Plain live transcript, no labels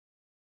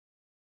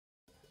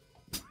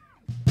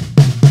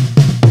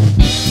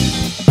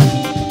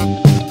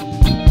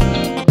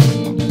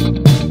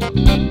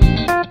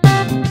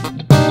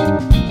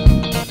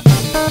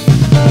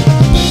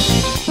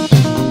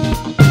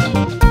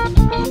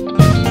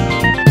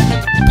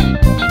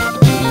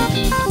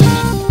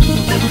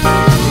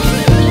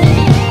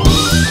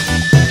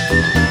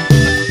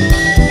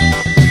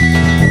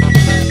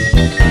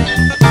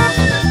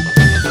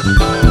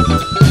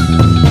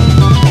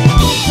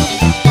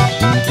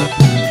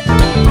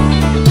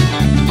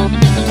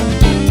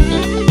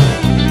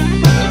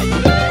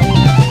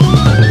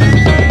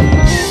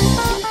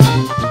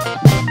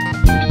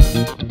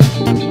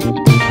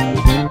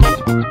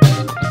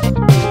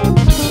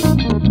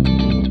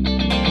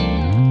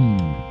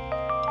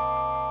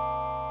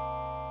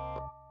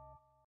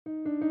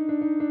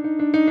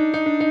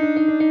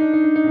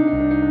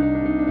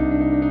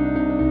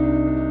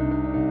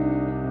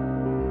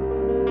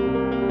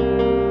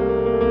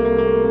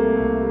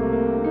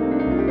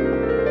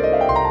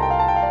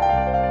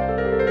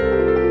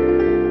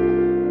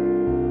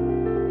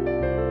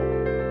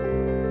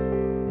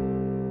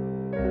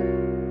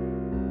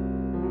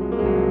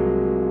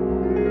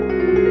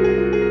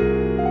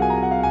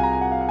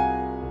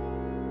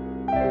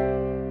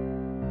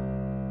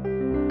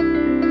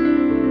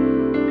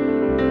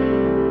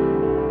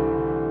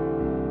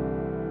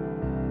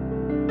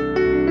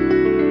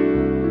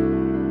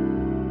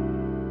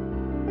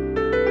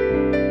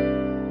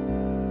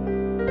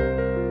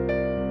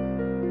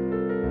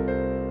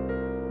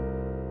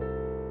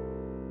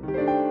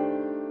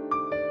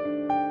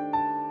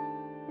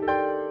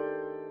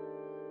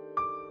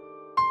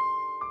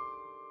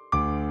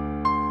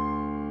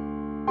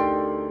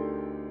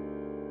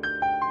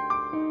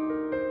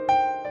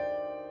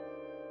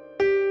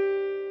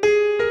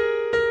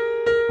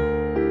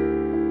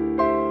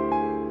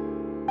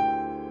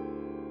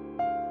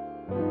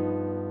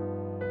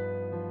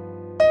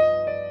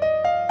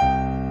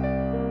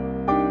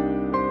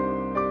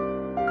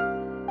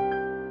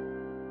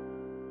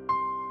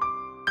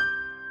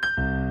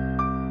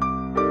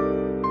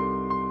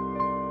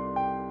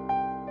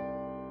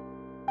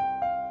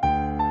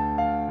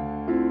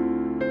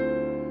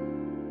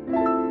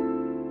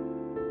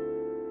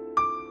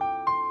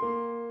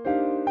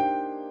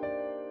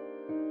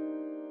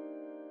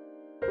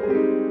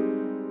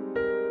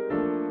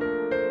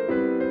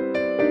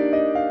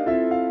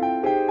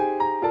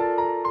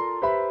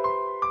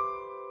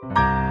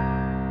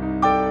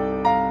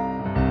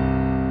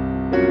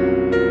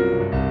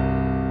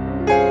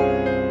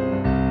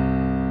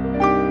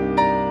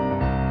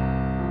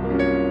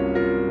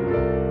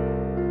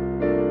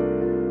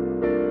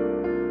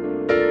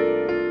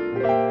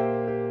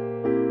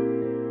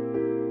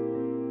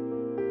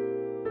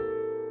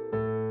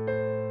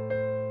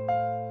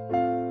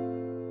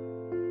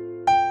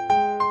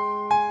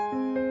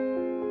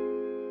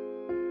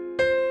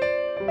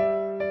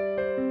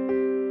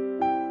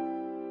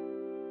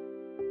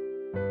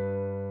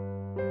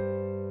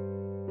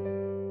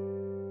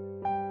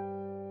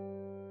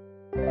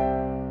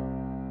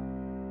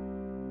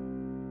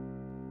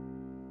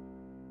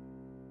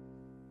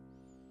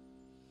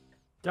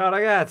Ciao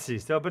ragazzi,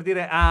 stavo per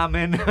dire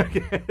amen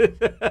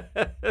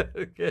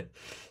perché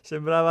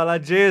sembrava la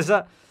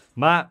Gesa,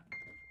 ma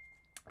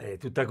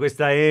tutta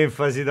questa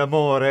enfasi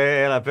d'amore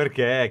era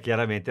perché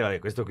chiaramente vabbè,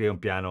 questo qui è un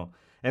piano,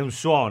 è un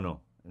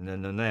suono,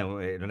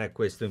 non è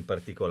questo in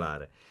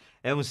particolare.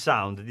 È un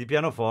sound di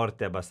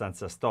pianoforte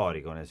abbastanza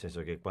storico, nel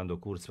senso che quando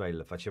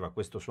Kurzweil faceva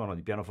questo suono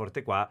di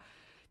pianoforte qua,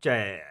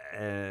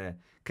 cioè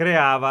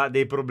creava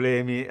dei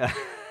problemi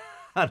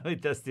a noi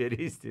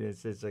tastieristi, nel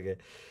senso che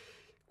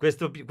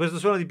questo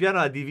suono di piano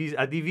ha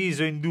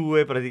diviso in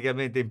due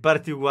praticamente in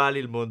parti uguali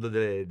il mondo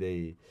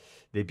dei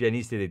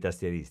pianisti e dei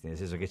tastieristi, nel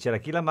senso che c'era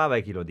chi l'amava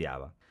e chi lo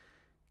odiava.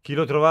 Chi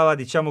lo trovava,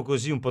 diciamo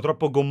così, un po'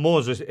 troppo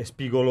gommoso e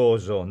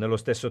spigoloso nello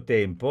stesso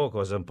tempo,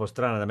 cosa un po'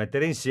 strana da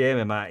mettere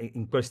insieme, ma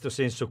in questo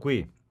senso qui,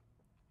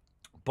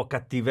 un po'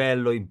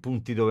 cattivello in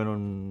punti dove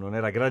non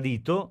era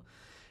gradito,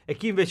 e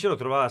chi invece lo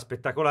trovava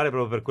spettacolare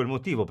proprio per quel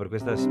motivo, per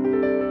questa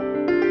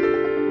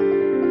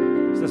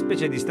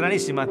specie di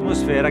stranissima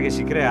atmosfera che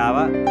si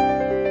creava,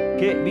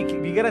 che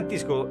vi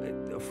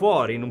garantisco,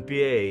 fuori in un PA,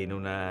 in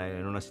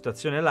una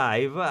situazione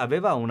live,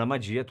 aveva una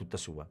magia tutta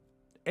sua.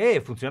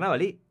 E funzionava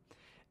lì.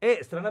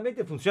 E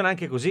stranamente funziona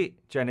anche così,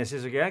 cioè nel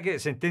senso che anche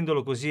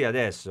sentendolo così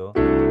adesso,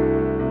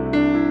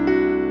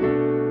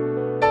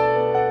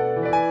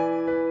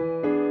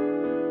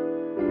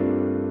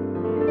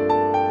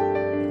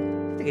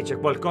 che c'è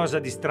qualcosa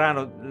di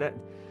strano, nel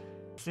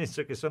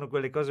senso che sono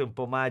quelle cose un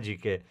po'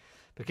 magiche,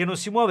 perché non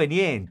si muove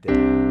niente.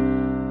 Cioè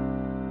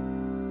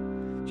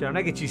non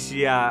è che ci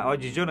sia,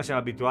 oggigiorno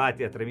siamo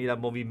abituati a 3000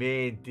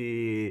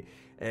 movimenti,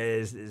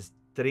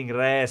 string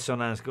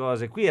resonance,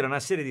 cose. Qui era una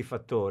serie di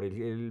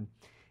fattori,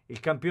 il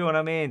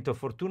campionamento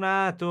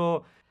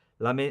fortunato,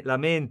 la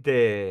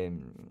mente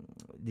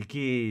di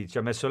chi ci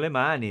ha messo le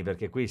mani,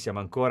 perché qui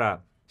siamo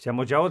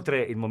già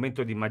oltre il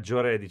momento di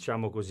maggiore,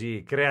 diciamo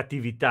così,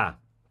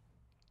 creatività.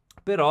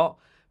 Però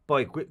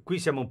poi qui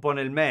siamo un po'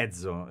 nel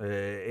mezzo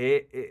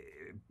e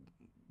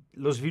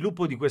lo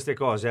sviluppo di queste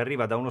cose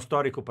arriva da uno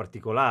storico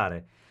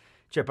particolare,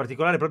 cioè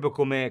particolare proprio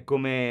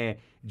come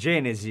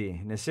genesi,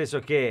 nel senso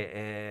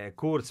che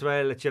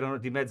Kurzweil, c'erano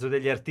di mezzo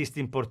degli artisti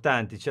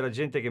importanti, c'era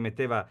gente che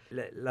metteva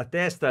la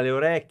testa, le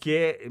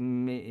orecchie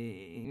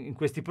in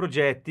questi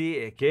progetti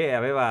e che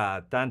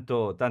aveva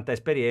tanta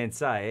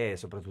esperienza e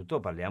soprattutto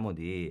parliamo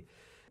di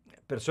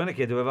persone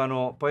che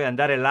dovevano poi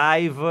andare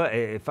live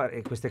e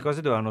queste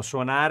cose dovevano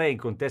suonare in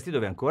contesti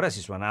dove ancora si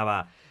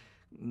suonava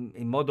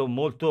in modo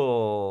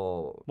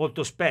molto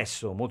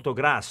spesso, molto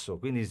grasso.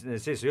 Quindi, nel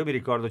senso, io mi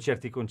ricordo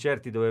certi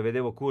concerti dove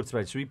vedevo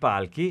Kurzweil sui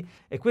palchi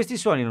e questi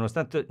suoni,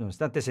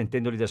 nonostante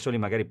sentendoli da soli,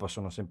 magari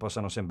possano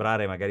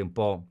sembrare magari un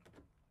po'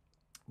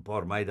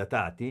 ormai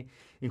datati,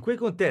 in quei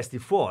contesti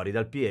fuori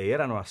dal PA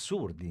erano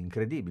assurdi,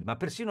 incredibili, ma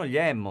persino gli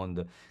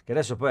Hammond, che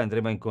adesso poi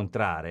andremo a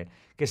incontrare,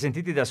 che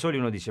sentiti da soli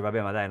uno dice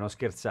vabbè ma dai non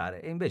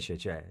scherzare, e invece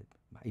c'è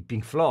i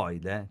Pink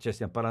Floyd, cioè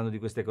stiamo parlando di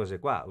queste cose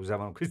qua,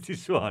 usavano questi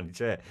suoni,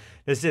 cioè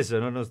nel senso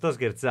non sto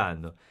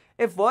scherzando,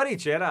 e fuori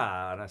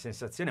c'era una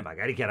sensazione,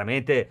 magari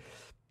chiaramente,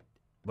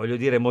 voglio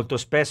dire, molto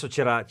spesso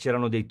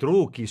c'erano dei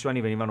trucchi, i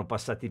suoni venivano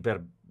passati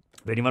per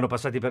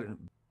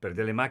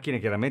delle macchine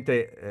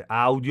chiaramente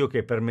audio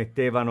che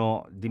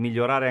permettevano di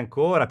migliorare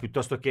ancora,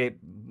 piuttosto che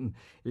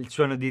il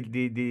suono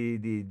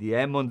di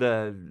Hammond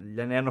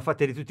ne hanno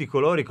fatte di tutti i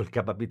colori col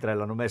KB3,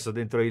 l'hanno messo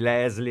dentro i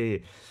Leslie,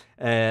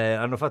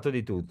 hanno fatto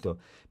di tutto.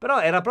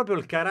 Però era proprio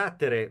il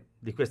carattere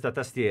di questa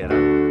tastiera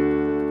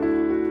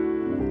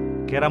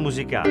che era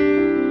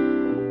musicale.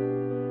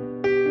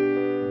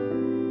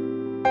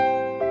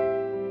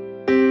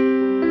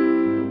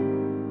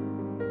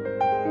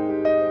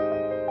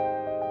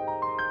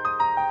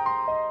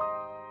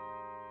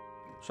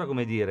 Non so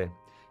come dire,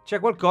 c'è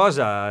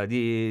qualcosa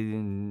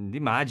di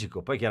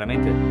magico, poi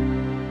chiaramente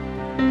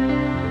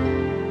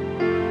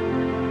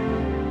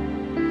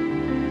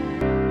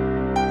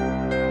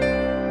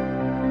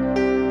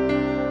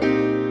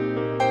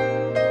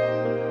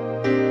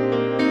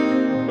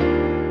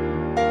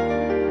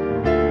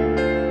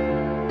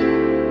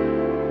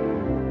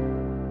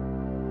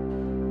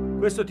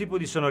questo tipo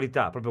di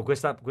sonorità, proprio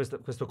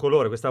questo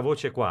colore, questa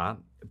voce qua,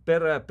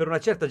 per una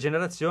certa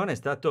generazione è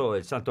stato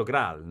il santo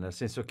graal, nel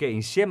senso che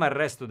insieme al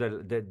resto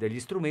degli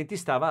strumenti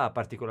stava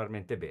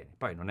particolarmente bene.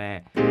 Poi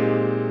non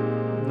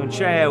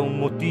c'è un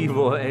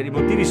motivo, i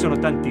motivi sono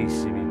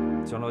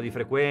tantissimi, sono di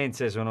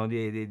frequenze, sono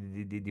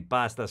di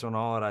pasta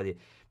sonora,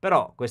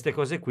 però queste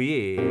cose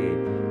qui,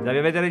 andavi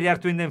a vedere gli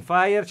Earth, Wind and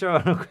Fire,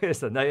 c'erano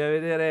questa, andavi a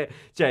vedere,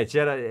 cioè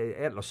c'era,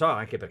 lo so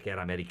anche perché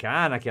era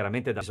americana,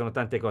 chiaramente ci sono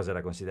tante cose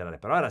da considerare,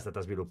 però era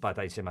stata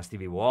sviluppata insieme a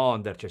Stevie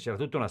Wonder, cioè c'era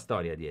tutta una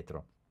storia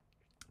dietro.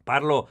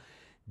 Parlo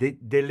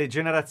delle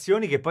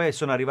generazioni che poi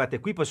sono arrivate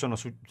qui, poi sono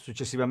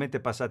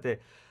successivamente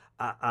passate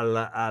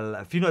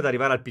fino ad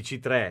arrivare al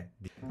PC3.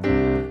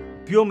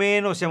 Più o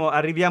meno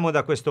arriviamo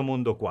da questo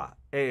mondo qua,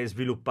 è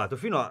sviluppato,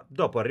 fino a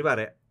dopo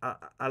arrivare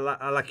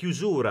alla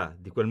chiusura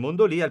di quel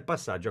mondo lì, al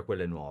passaggio a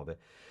quelle nuove.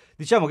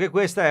 Diciamo che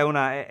questa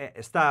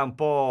sta un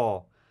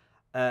po'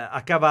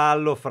 a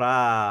cavallo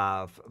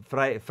fra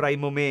i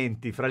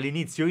momenti, fra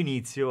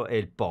l'inizio e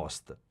il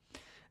post.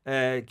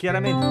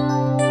 Chiaramente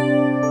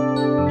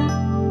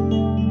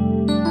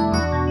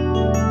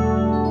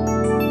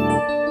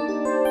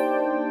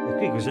e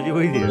qui cosa gli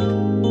vuoi dire?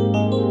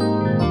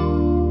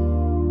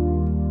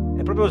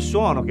 È proprio il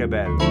suono che è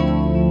bello.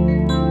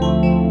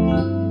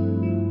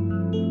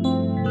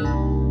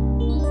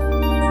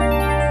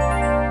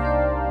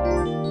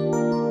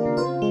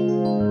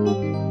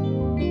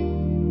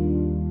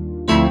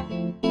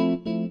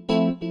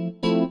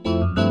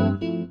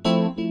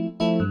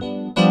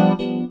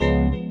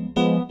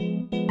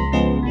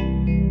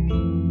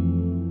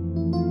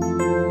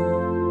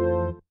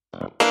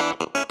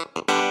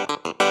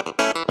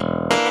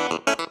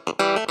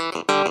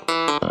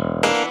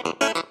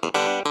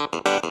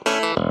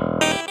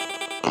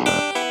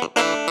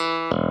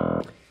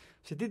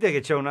 Sentite che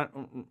c'è una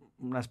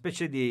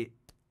specie di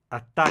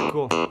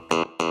attacco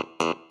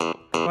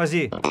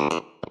quasi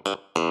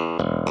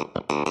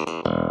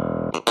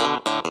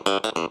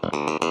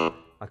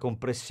la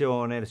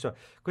compressione.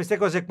 Queste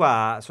cose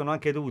qua sono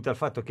anche dovute al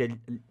fatto che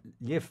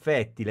gli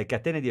effetti, le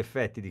catene di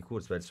effetti di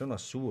Kurzweil sono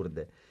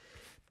assurde.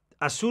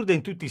 Assurde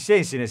in tutti i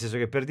sensi, nel senso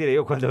che, per dire,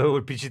 io quando avevo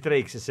il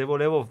PC3X, se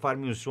volevo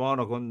farmi un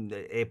suono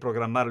e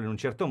programmarlo in un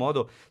certo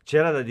modo,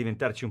 c'era da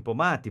diventarci un po'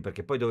 matti,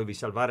 perché poi dovevi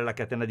salvare la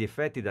catena di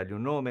effetti, dargli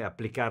un nome,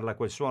 applicarla a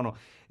quel suono,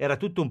 era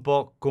tutto un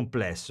po'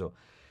 complesso.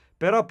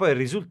 Però poi il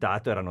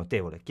risultato era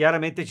notevole.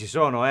 Chiaramente ci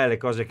sono le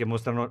cose che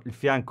mostrano il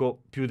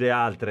fianco più di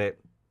altre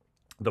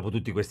dopo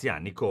tutti questi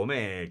anni,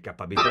 come il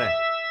KB3.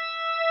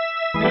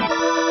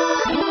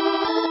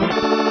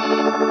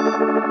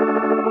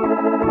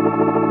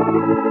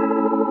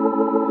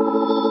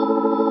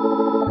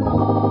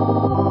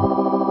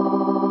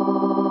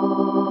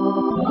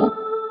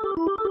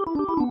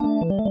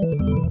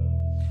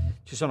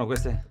 Ci sono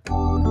queste.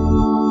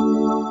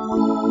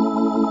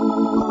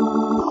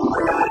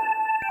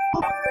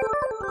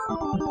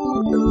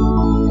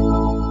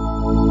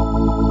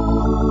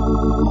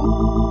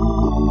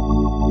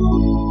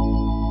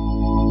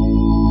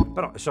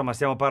 Però insomma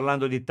stiamo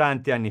parlando di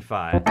tanti anni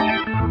fa.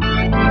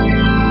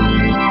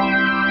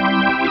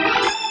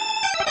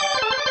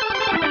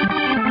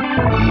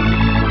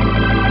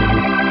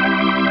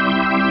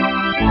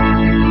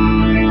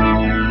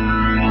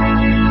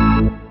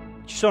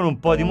 Ci sono un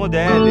po' di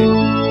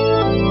modelli.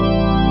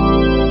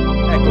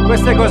 Ecco,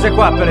 queste cose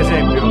qua per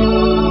esempio.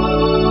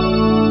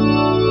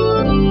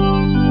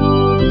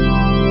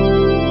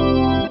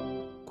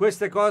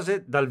 Queste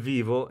cose dal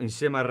vivo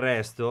insieme al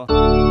resto.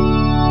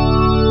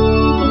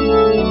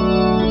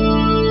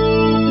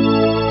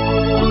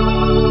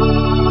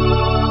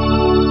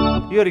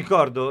 Io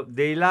ricordo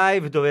dei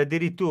live dove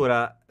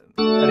addirittura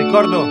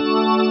ricordo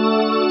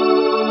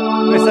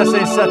questa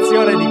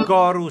sensazione di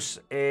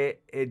chorus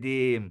e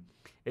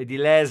di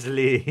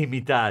Leslie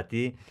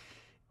imitati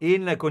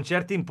in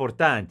concerti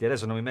importanti.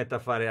 Adesso non mi metto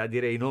a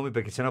dire i nomi,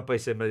 perché sennò poi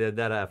sembra di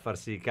andare a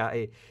farsi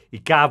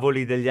i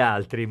cavoli degli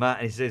altri, ma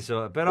nel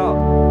senso, però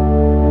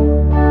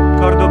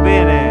ricordo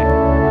bene.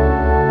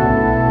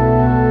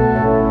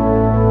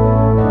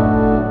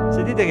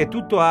 Sentite che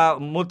tutto ha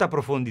molta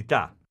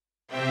profondità.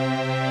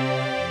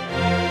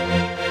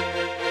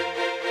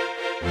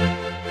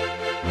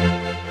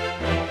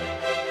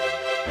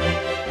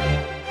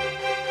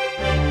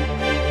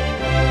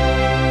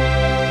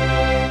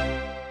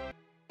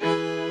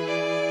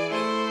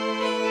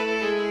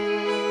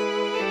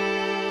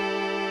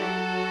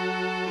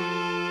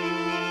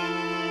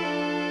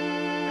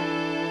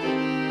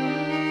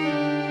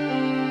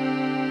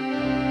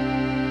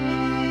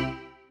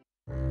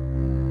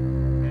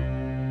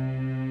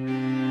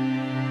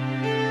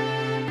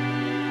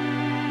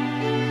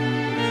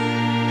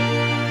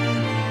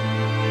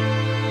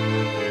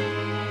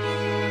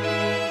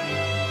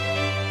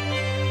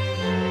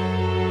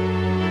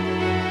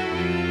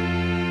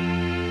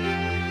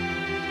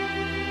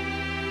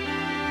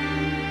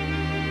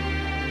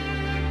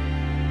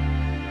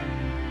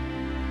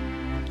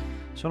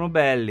 Sono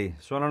belli,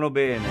 suonano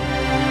bene.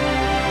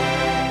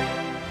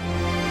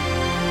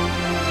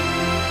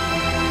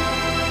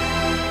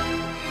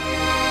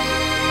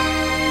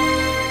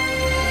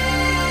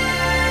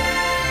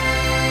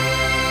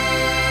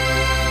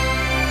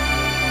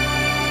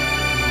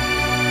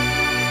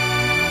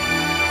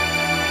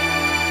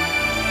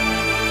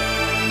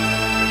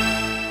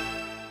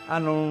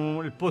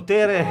 Hanno il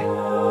potere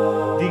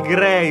di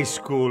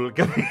Grayskull,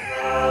 capito?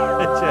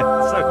 Cioè,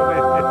 non so come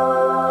dire.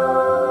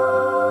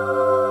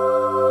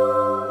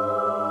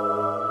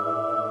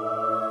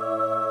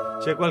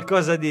 C'è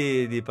qualcosa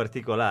di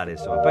particolare,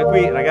 insomma. Poi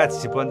qui, ragazzi,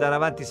 si può andare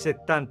avanti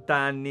 70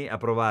 anni a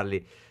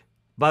provarli.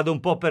 Vado un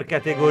po' per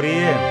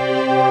categorie.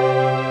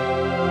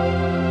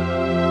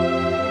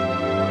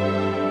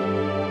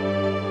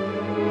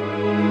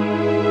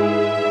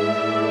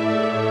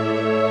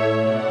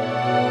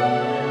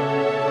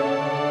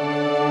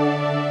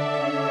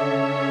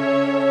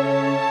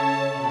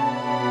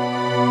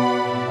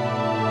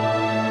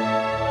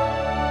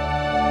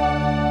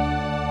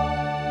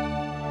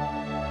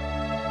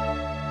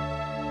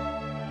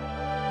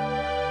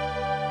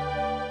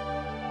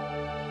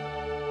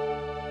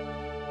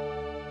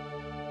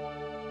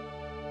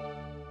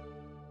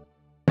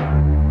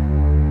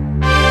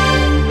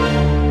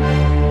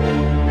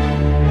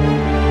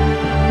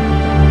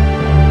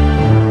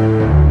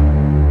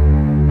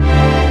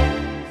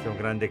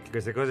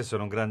 queste cose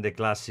sono un grande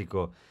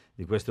classico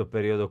di questo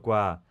periodo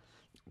qua,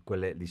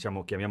 quelle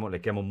diciamo le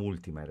chiamo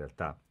multi, ma in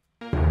realtà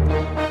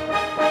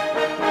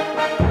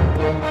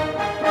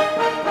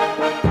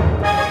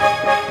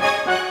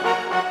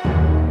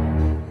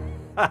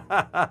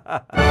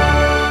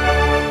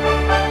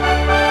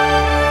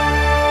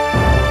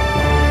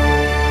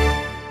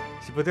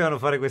si potevano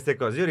fare queste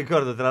cose. Io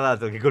ricordo tra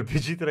l'altro che col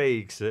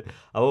PC3X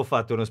avevo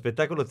fatto uno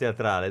spettacolo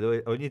teatrale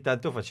dove ogni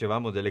tanto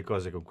facevamo delle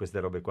cose con queste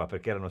robe qua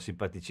perché erano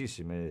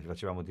simpaticissime.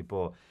 Facevamo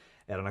tipo,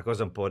 era una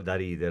cosa un po' da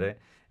ridere,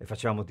 e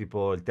facevamo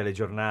tipo il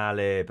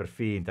telegiornale per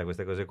finta,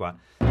 queste cose qua.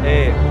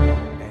 E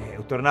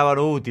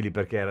tornavano utili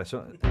perché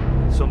sono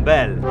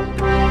belle,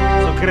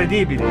 sono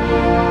credibili.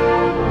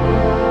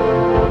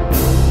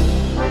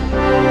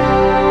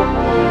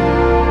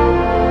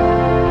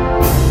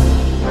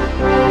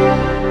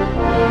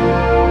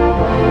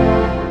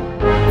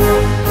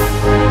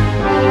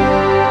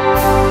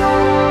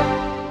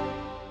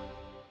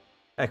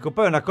 Ecco,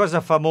 poi una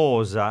cosa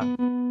famosa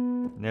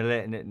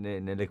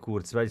nelle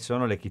Kurzweil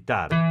sono le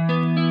chitarre.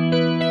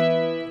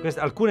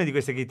 Alcune di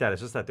queste chitarre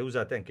sono state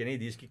usate anche nei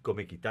dischi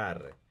come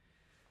chitarre,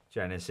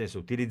 cioè nel senso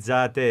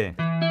utilizzate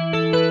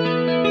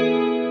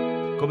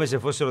come se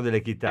fossero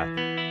delle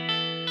chitarre.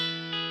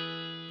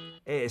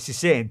 E si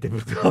sente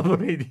purtroppo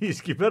nei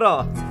dischi,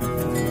 però...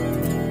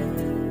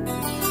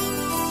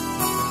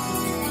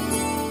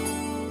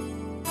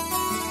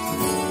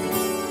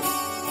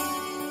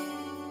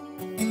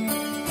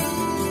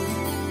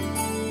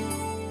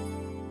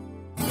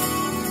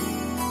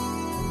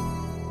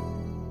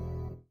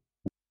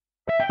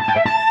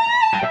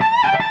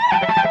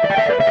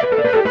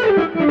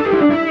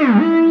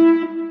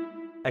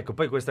 Ecco,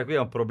 poi questa qui è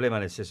un problema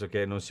nel senso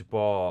che non si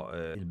può,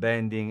 il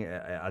bending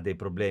ha dei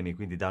problemi,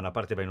 quindi da una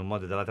parte va in un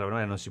modo e dall'altra va in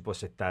un modo, non si può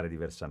settare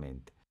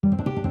diversamente.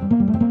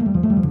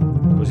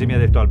 Così mi ha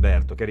detto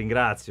Alberto, che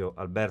ringrazio,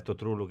 Alberto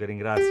Trullu, che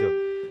ringrazio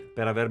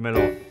per avermelo.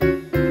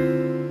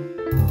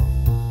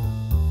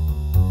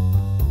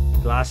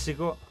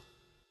 Classico.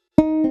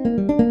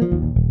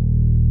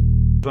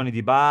 Suoni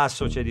di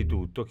basso, c'è di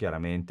tutto,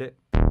 chiaramente.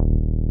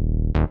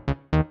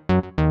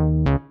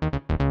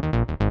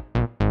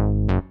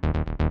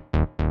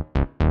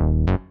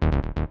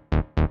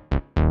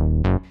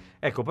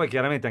 Ecco, poi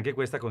chiaramente anche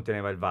questa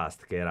conteneva il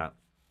VAST, che era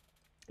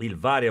il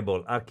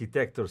Variable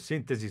Architecture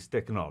Synthesis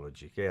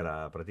Technology, che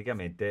era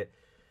praticamente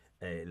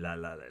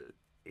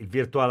il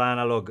virtual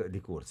analog di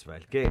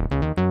Kurzweil, che...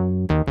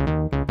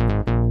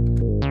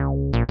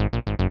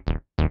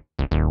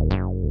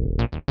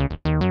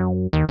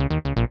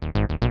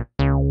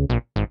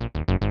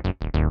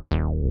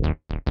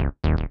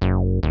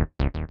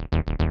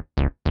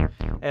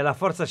 E la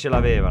forza ce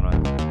l'avevano,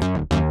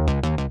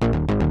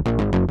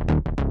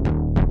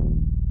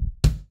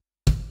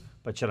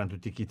 Poi c'erano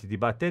tutti i kit di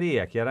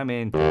batteria,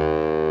 chiaramente,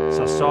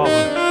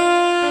 sassofono.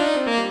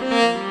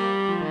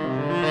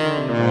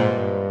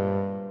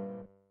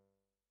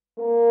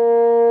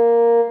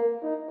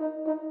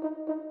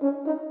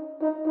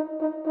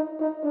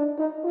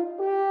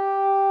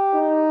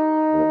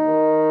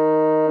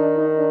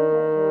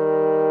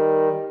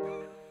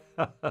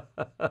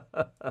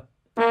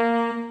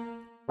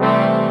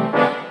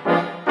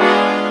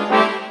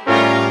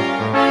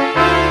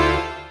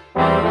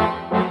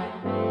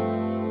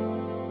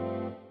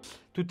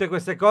 Tutte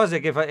queste cose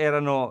che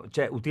erano,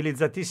 cioè,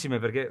 utilizzatissime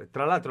perché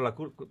tra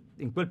l'altro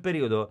in quel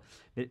periodo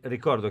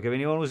ricordo che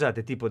venivano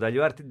usate tipo dagli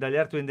Earth,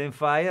 Wind and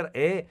Fire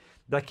e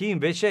da chi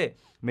invece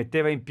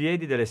metteva in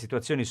piedi delle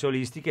situazioni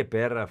solistiche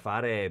per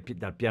fare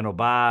dal piano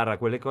bar a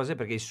quelle cose,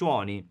 perché i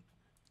suoni,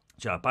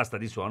 cioè la pasta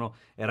di suono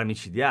era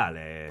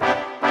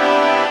micidiale.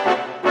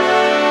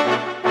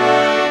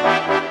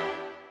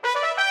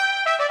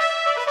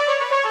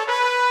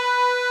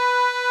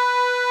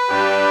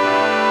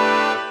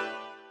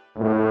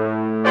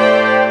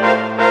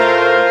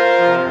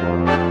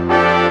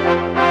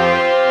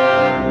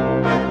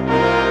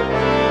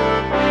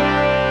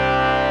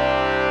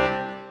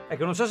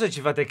 Non so se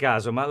ci fate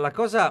caso, ma la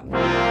cosa,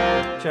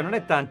 cioè non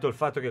è tanto il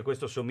fatto che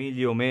questo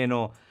somigli o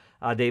meno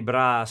a dei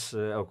brass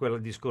o quel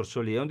discorso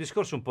lì, è un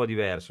discorso un po'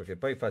 diverso che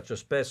poi faccio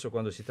spesso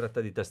quando si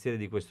tratta di tastiere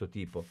di questo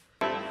tipo.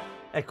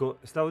 Ecco,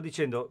 stavo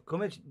dicendo,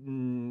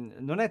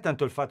 non è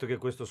tanto il fatto che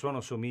questo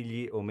suono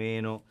somigli o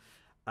meno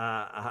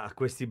a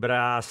questi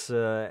brass,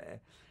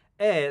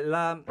 è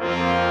la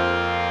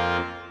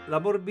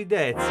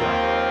morbidezza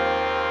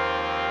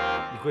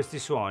di questi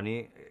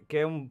suoni che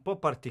è un po'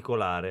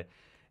 particolare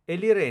e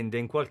li rende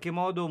in qualche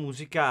modo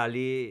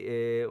musicali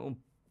e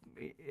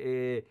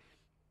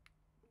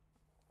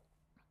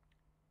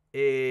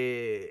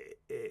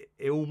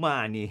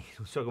umani,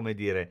 non so come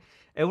dire.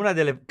 È una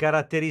delle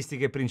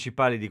caratteristiche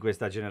principali di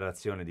questa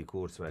generazione di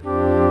Kurzweil.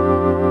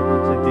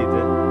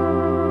 Sentite?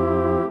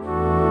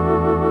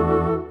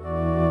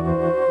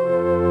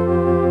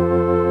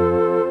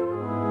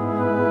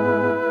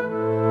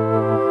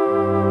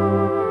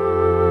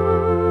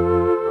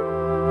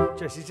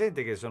 Cioè si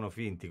sente che sono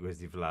finti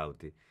questi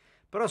flauti,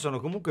 però sono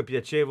comunque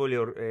piacevoli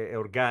e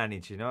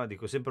organici, no?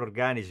 Dico sempre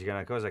organici, che è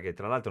una cosa che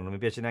tra l'altro non mi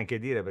piace neanche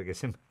dire perché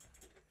sembra...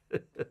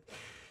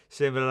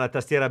 Sembra la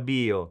tastiera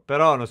bio,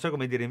 però non so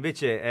come dire,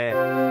 invece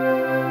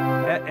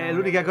è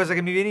l'unica cosa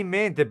che mi viene in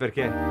mente,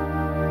 perché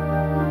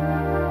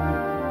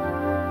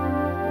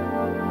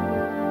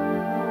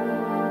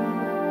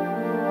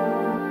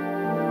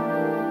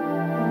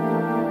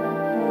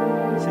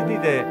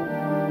sentite,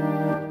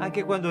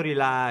 anche quando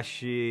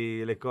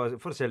rilasci le cose,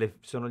 forse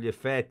sono gli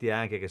effetti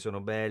anche che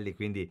sono belli,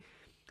 quindi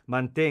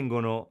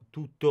mantengono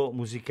tutto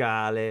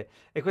musicale,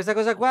 e questa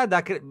cosa qua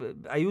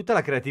aiuta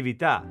la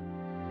creatività.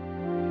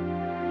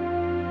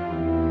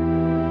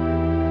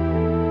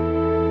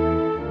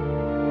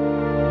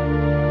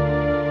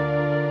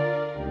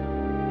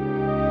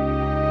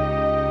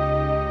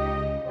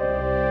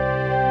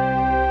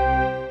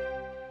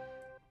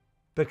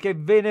 Perché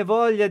ve ne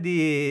voglia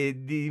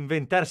di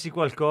inventarsi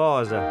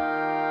qualcosa.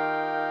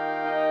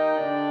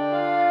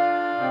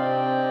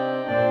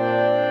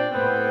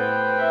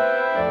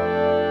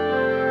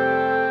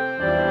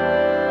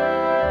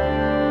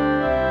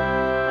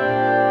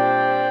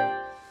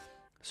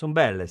 Sono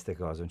belle ste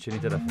cose, non c'è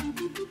niente da fare.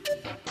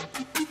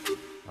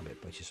 Vabbè,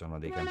 poi ci sono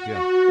dei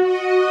campioni.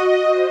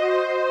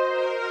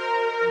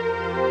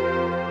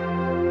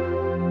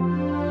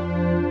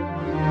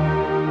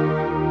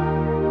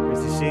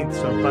 Questi synth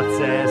sono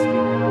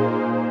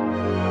pazzeschi.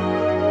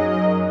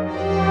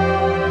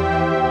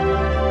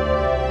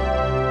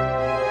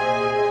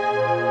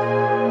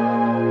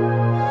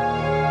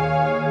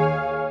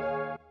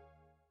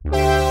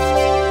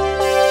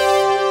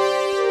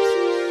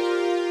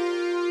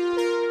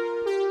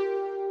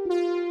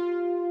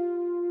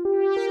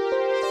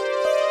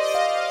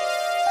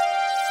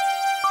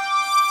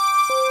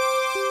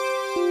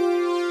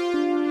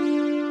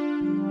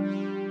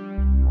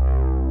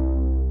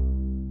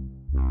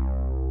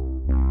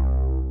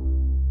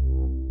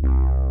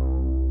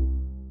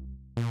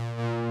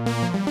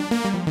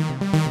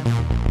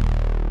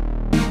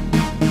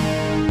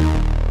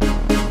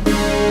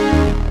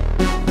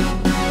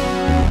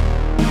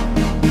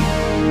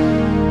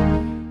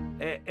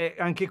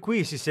 Anche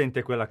qui si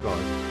sente quella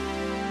cosa.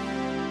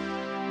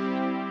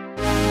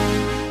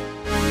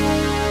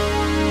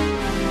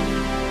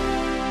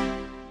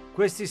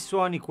 Questi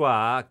suoni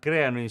qua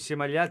creano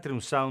insieme agli altri un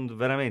sound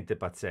veramente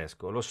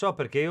pazzesco. Lo so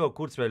perché io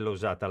Kurzweil l'ho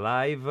usata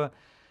live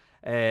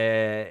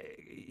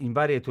in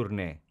varie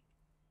tournée,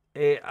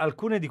 e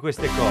alcune di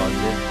queste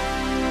cose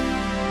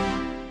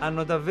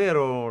hanno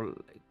davvero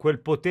quel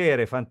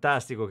potere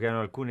fantastico che hanno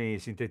alcuni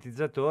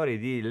sintetizzatori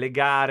di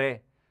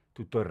legare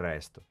tutto il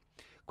resto.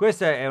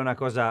 Questa è una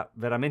cosa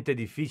veramente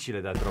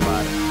difficile da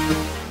trovare,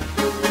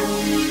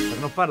 per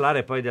non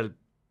parlare poi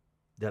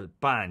del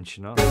punch,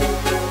 no?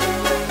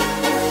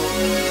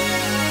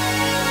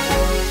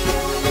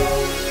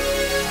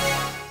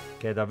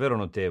 Che è davvero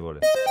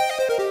notevole.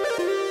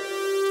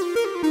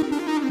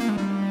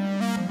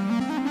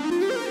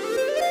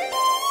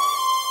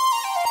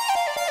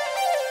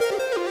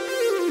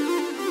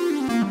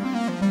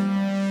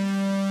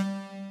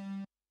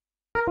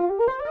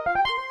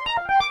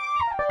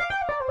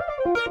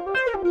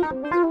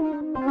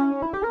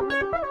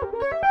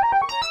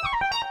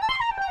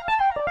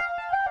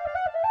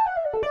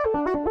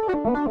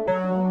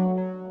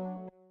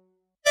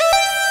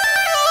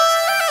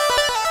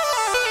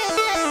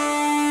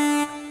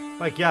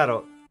 Poi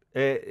chiaro,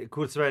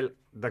 Kurzweil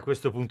da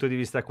questo punto di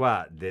vista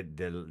qua,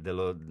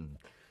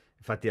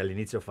 infatti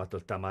all'inizio ho fatto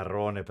il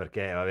tamarrone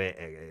perché,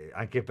 vabbè,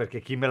 anche perché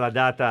chi me l'ha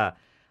data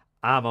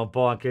ama un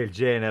po' anche il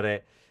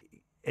genere,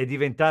 è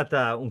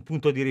diventata un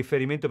punto di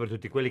riferimento per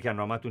tutti quelli che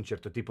hanno amato un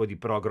certo tipo di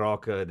prog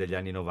rock degli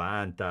anni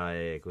 90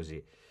 e così,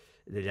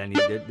 degli anni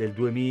del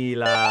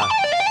 2000,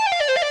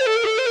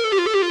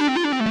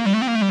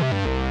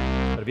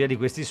 per via di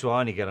questi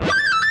suoni che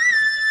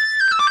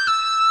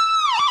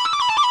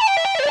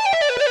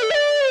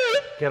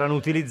erano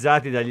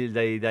utilizzati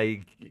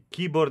dai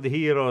keyboard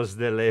heroes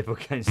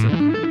dell'epoca,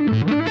 insomma.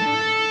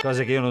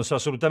 Cose che io non so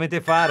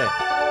assolutamente fare,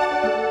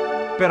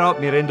 però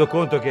mi rendo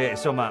conto che,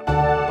 insomma,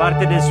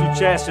 parte del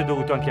successo è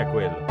dovuto anche a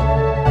quello.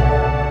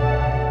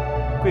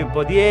 Qui un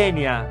po' di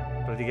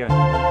Enya,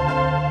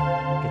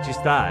 praticamente, che ci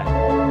sta,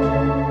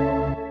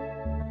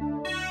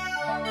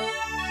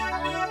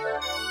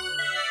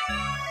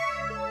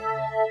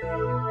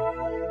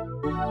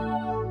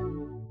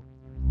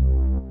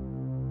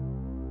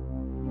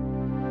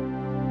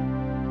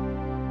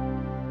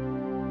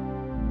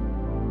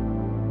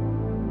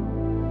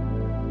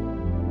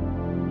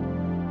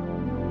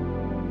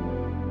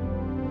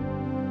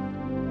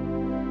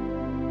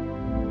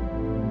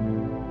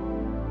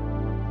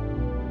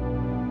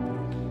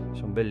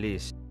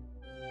 bellissimo.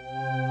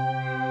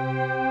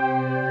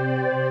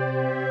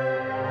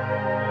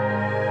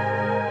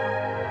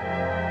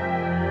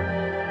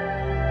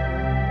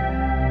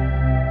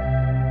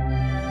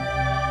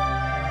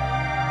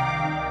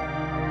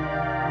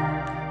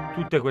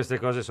 Tutte queste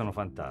cose sono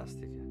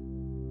fantastiche.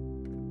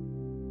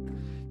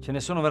 Ce ne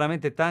sono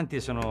veramente tanti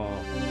e sono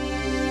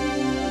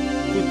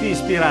tutti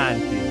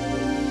ispiranti.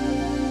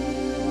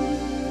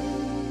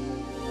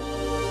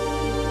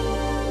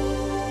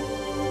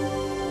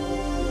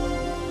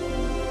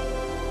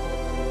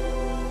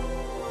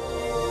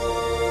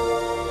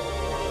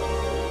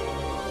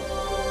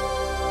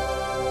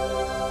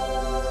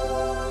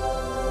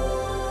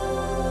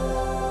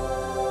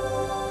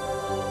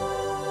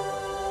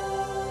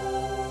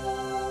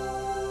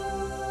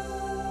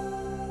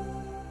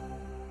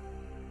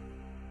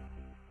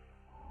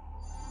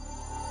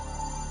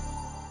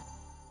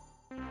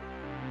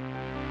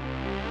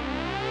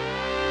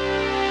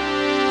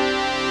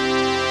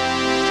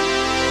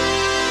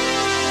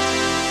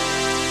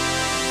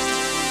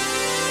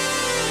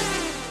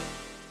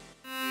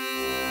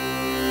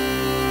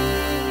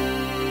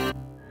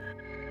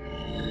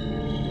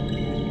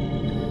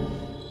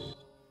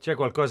 C'è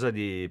qualcosa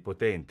di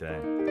potente,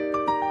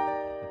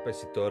 e poi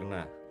si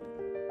torna.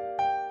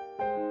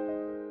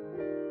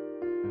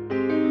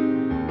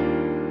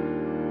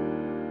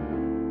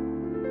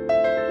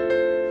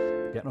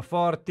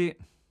 Pianoforti.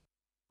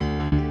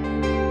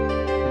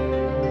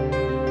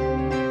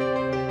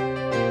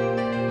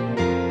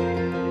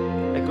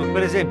 Ecco,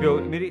 per esempio,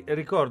 mi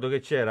ricordo che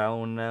c'era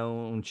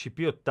un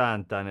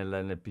CP80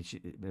 nel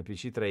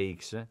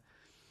PC3X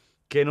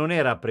che non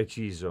era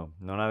preciso,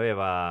 non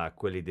aveva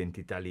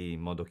quell'identità lì in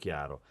modo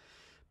chiaro.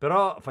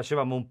 Però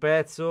facevamo un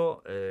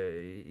pezzo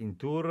in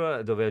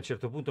tour dove a un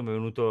certo punto mi è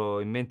venuto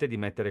in mente di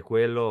mettere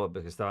quello,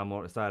 perché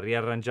stava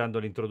riarrangiando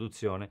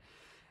l'introduzione,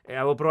 e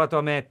avevo provato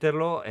a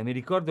metterlo e mi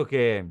ricordo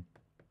che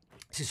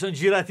si sono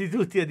girati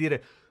tutti a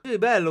dire è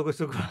bello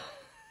questo qua.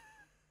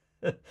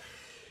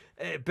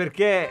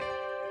 Perché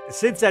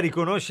senza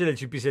riconoscere il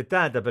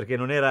CP70, perché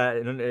non era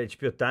il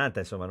CP80,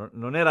 insomma,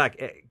 non era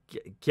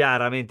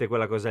chiaramente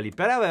quella cosa lì,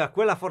 però aveva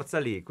quella forza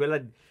lì,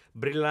 quella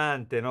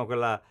brillante, no?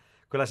 Quella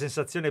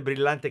sensazione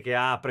brillante che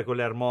apre con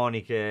le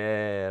armoniche,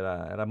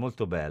 era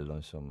molto bello,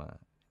 insomma.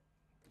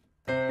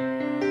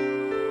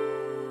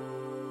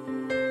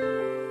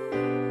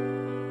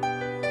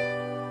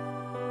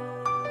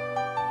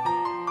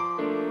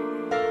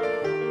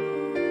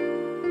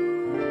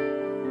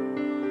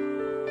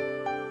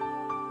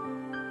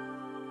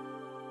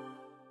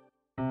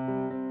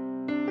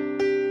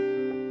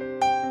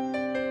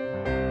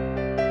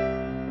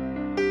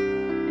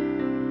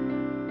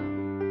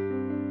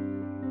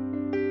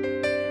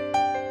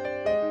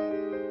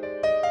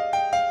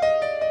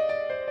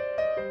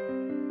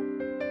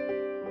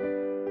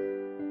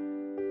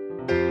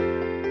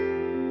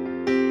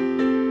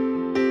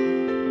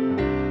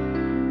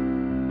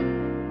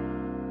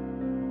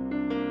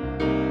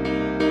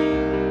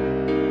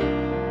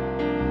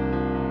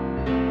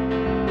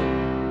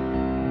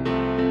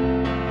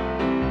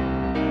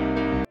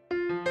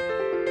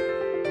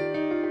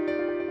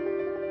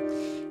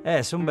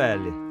 Sono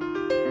belli.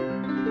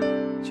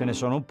 Ce ne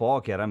sono un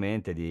po',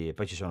 chiaramente,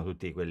 poi ci sono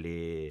tutti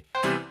quelli...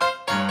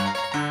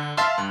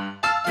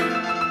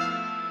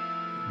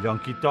 gli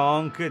honky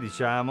tonk,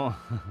 diciamo.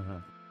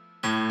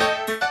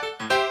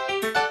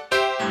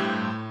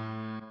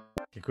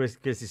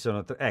 Questi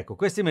sono... Ecco,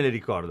 questi me li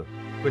ricordo.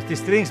 Questi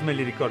strings me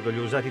li ricordo, li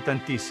ho usati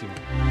tantissimo.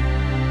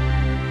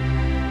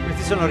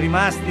 Questi sono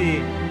rimasti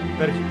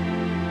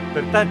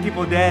per tanti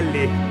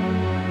modelli,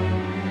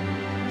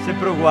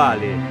 sempre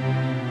uguali.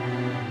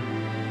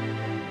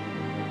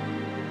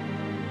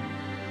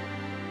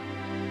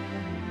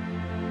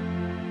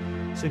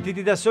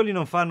 Sentiti da soli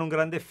non fanno un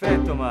grande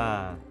effetto,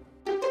 ma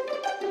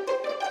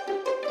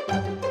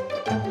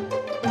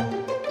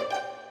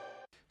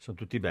sono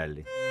tutti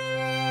belli.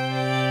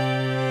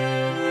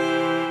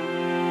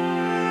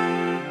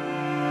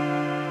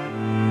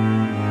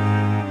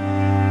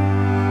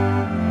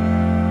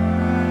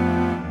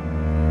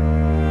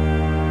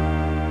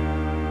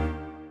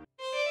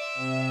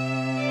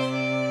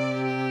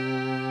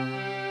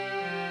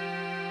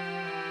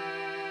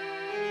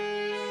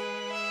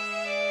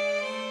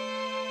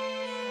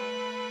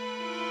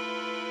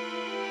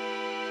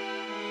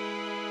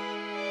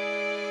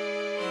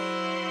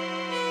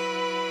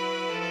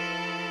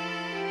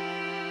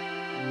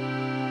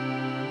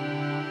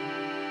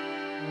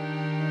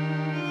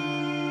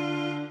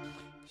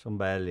 Sono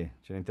belli,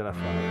 c'è niente da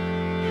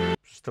fare.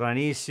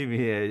 Stranissimi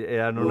e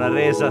hanno una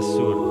resa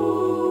assurda.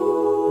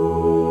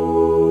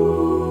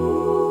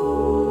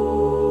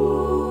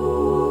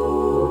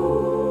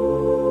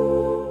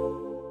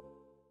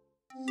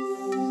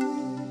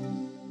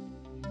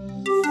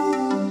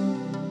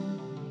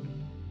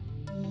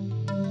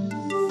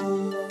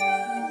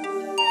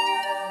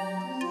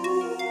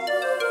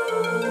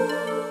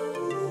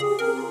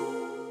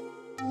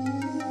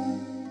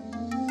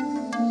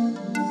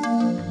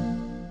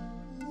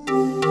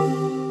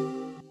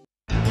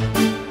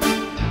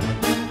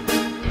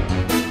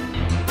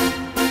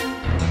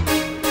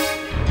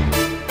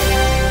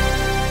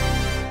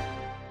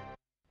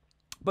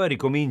 Poi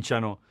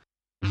ricominciano.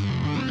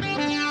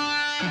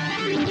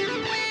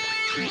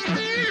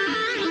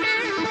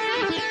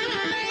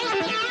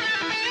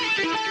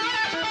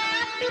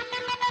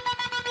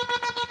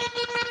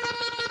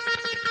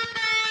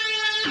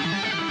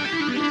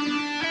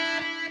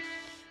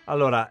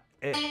 Allora,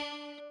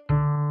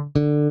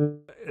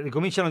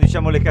 ricominciano,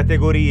 diciamo, le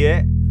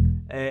categorie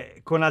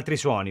con altri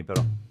suoni,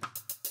 però.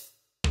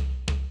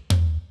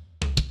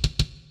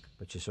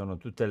 Poi ci sono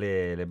tutte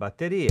le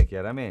batterie,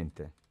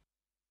 chiaramente.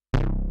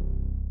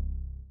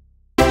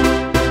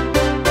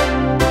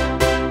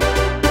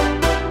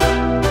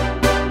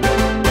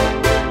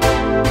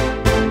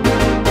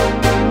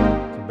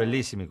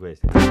 Bellissimi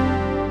questi.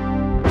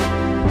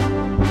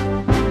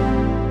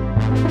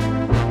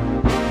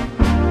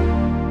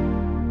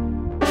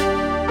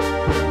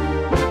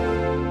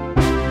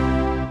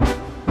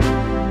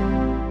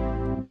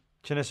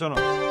 Ce ne sono.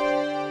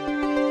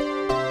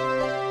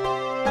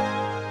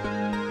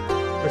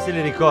 Questi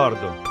li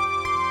ricordo.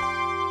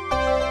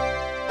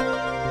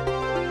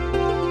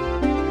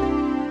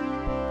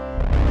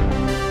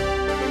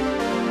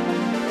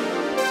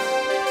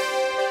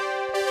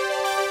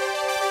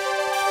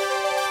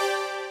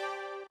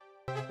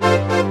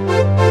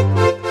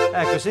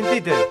 Ecco,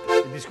 sentite,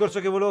 il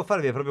discorso che volevo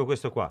farvi è proprio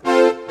questo qua.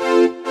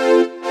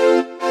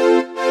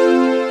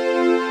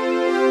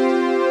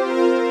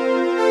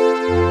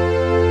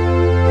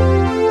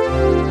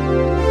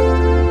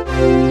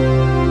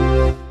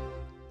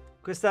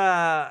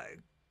 Questa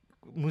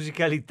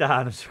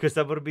musicalità, non so,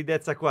 questa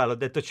morbidezza qua, l'ho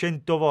detto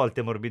 100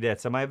 volte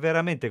morbidezza, ma è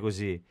veramente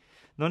così.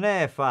 Non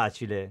è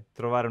facile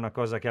trovare una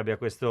cosa che abbia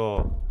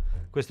questo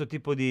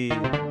tipo di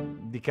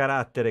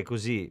carattere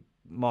così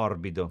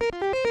morbido.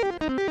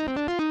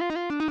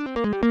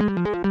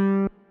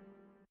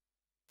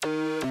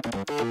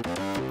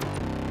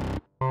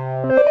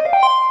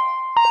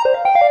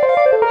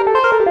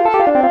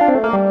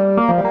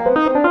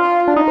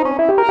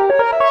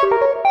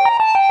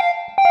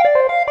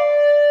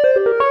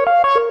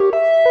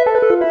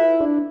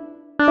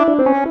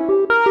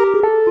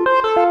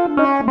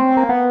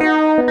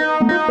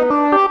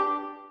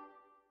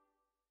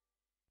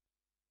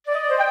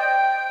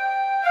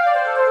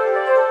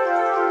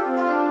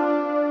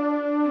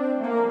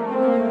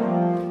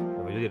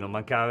 Voglio dire, non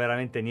mancava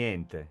veramente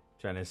niente,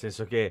 cioè nel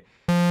senso che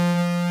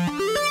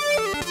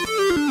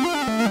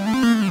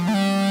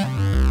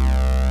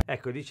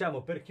ecco,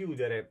 diciamo per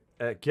chiudere,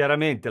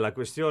 chiaramente la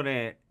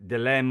questione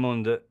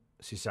dell'Hammond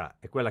si sa,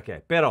 è quella che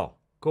è, però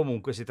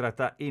comunque si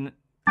tratta di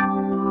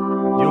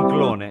un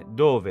clone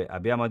dove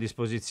abbiamo a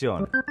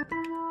disposizione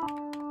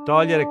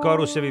togliere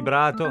chorus e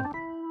vibrato,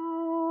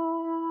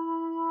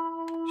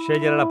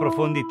 scegliere la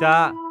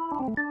profondità,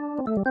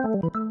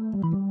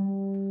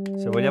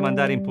 se vogliamo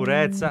andare in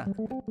purezza,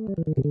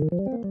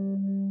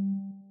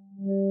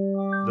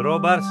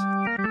 drawbars,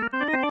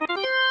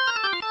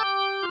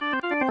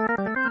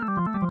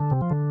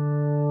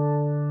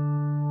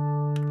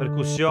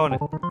 percussione,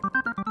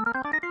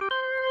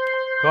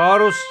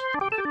 chorus,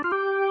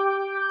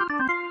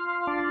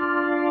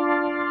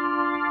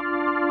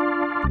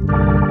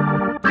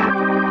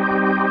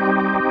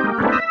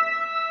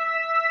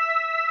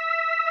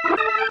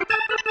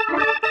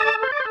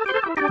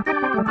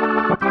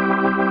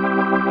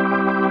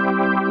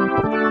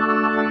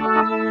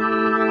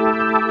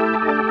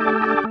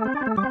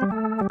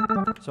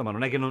 insomma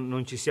non è che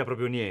non ci sia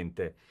proprio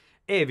niente,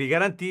 e vi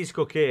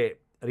garantisco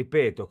che,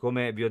 ripeto,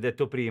 come vi ho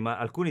detto prima,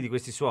 alcuni di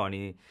questi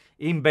suoni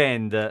in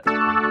band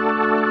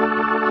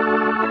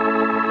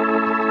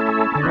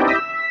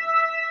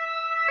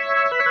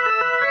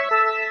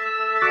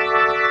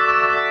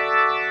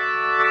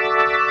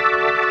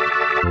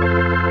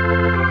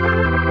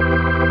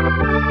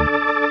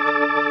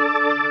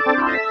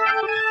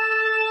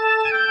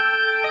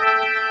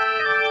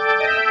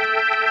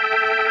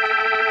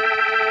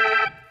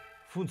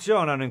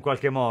funzionano in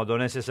qualche modo,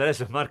 nel senso,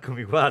 adesso Marco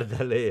mi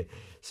guarda,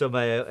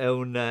 insomma è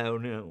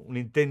un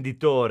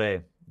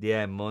intenditore di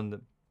Hammond,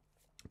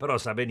 però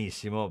sa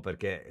benissimo,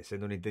 perché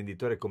essendo un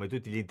intenditore come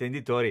tutti gli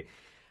intenditori,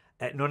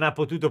 non ha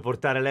potuto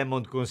portare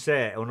l'Hammond con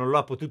sé o non lo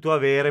ha potuto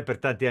avere per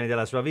tanti anni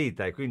della sua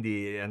vita, e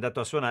quindi è andato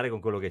a suonare con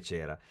quello che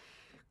c'era.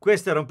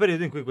 Questo era un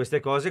periodo in cui queste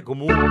cose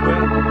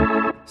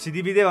comunque si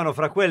dividevano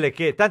fra quelle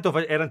che tanto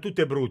erano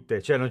tutte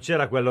brutte, cioè non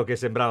c'era quello che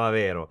sembrava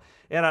vero.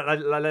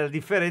 La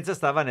differenza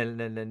stava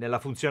nella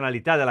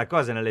funzionalità della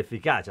cosa,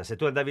 nell'efficacia. Se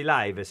tu andavi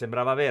live e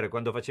sembrava vero, e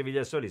quando facevi gli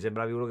assoli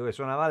sembravi uno che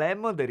suonava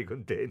l'Hammond, eri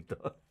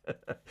contento.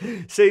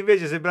 Se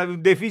invece sembravi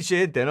un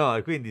deficiente, no.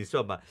 E quindi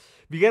insomma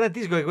vi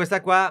garantisco che questa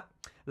qua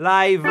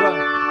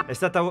live è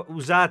stata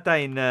usata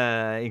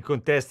in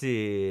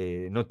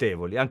contesti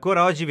notevoli.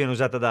 Ancora oggi viene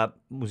usata da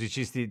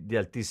musicisti di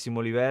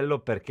altissimo livello,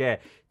 perché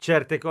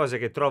certe cose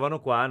che trovano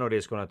qua non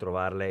riescono a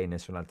trovarle in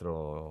nessun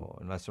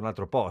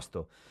altro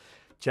posto.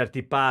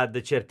 Certi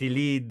pad, certi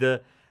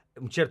lead,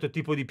 un certo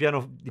tipo di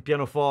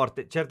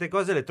pianoforte, certe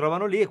cose le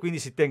trovano lì, e quindi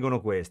si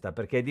tengono questa,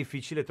 perché è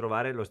difficile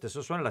trovare lo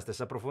stesso suono, la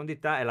stessa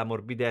profondità e la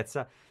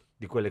morbidezza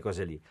di quelle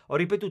cose lì. Ho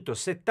ripetuto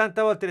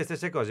 70 volte le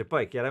stesse cose,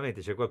 poi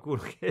chiaramente c'è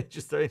qualcuno che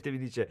giustamente mi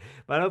dice: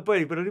 ma non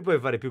li puoi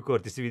fare più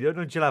corti questi video?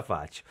 Non ce la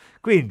faccio.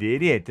 Quindi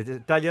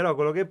niente, taglierò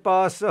quello che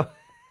posso.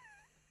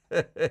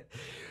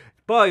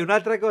 Poi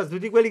un'altra cosa,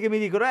 tutti quelli che mi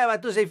dicono: ma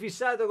tu sei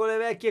fissato con le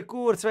vecchie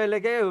Kurzweil,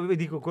 che io vi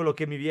dico quello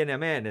che mi viene a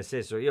me, nel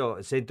senso,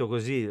 io sento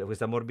così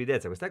questa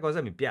morbidezza, questa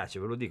cosa mi piace,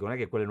 ve lo dico, non è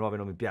che quelle nuove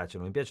non mi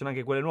piacciono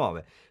anche quelle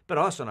nuove,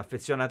 però sono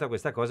affezionato a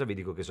questa cosa, vi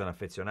dico che sono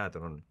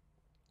affezionato,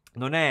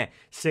 non è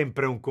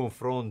sempre un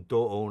confronto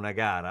o una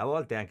gara, a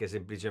volte è anche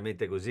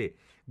semplicemente così,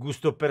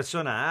 gusto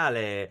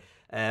personale,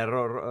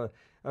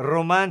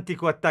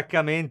 romantico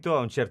attaccamento a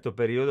un certo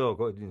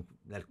periodo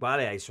nel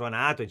quale hai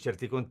suonato in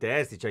certi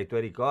contesti, c'hai i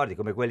tuoi ricordi,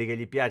 come quelli che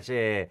gli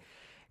piace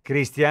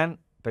Christian,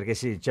 perché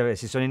si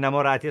sono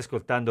innamorati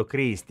ascoltando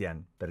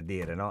Christian, per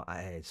dire, no?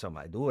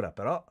 Insomma, è dura,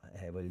 però,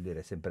 voglio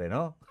dire, sempre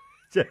no?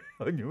 Cioè,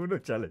 ognuno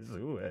ha le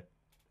sue.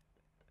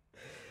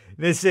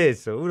 Nel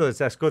senso, uno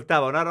si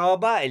ascoltava una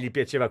roba e gli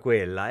piaceva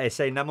quella, e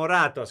sei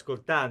innamorato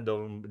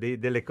ascoltando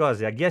delle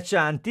cose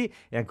agghiaccianti,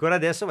 e ancora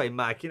adesso vai in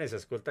macchina e si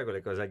ascolta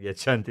quelle cose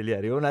agghiaccianti lì,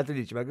 arriva un altro e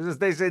dice: ma cosa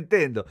stai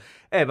sentendo?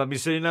 Ma mi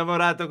sono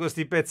innamorato con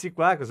sti pezzi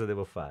qua, cosa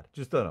devo fare?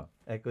 Giusto o no?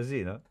 È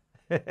così, no?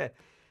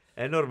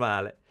 È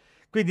normale.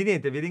 Quindi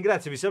niente, vi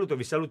ringrazio, vi saluto,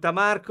 vi saluta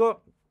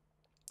Marco.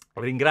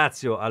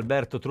 Ringrazio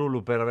Alberto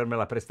Trullu per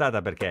avermela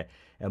prestata, perché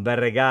è un bel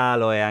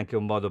regalo e anche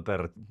un modo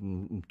per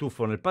un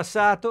tuffo nel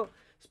passato.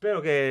 Spero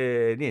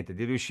che, niente,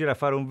 di riuscire a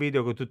fare un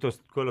video con tutto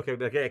quello che,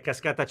 perché è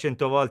cascata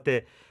 100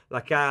 volte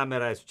la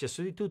camera, è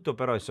successo di tutto,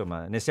 però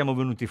insomma ne siamo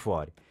venuti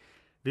fuori.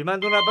 Vi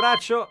mando un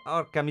abbraccio,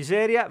 porca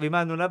miseria, vi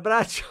mando un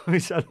abbraccio, vi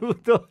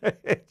saluto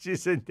e ci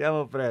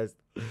sentiamo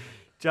presto.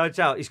 Ciao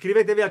ciao,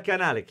 iscrivetevi al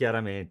canale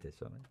chiaramente,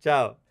 insomma.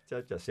 Ciao,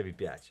 ciao ciao, se vi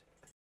piace.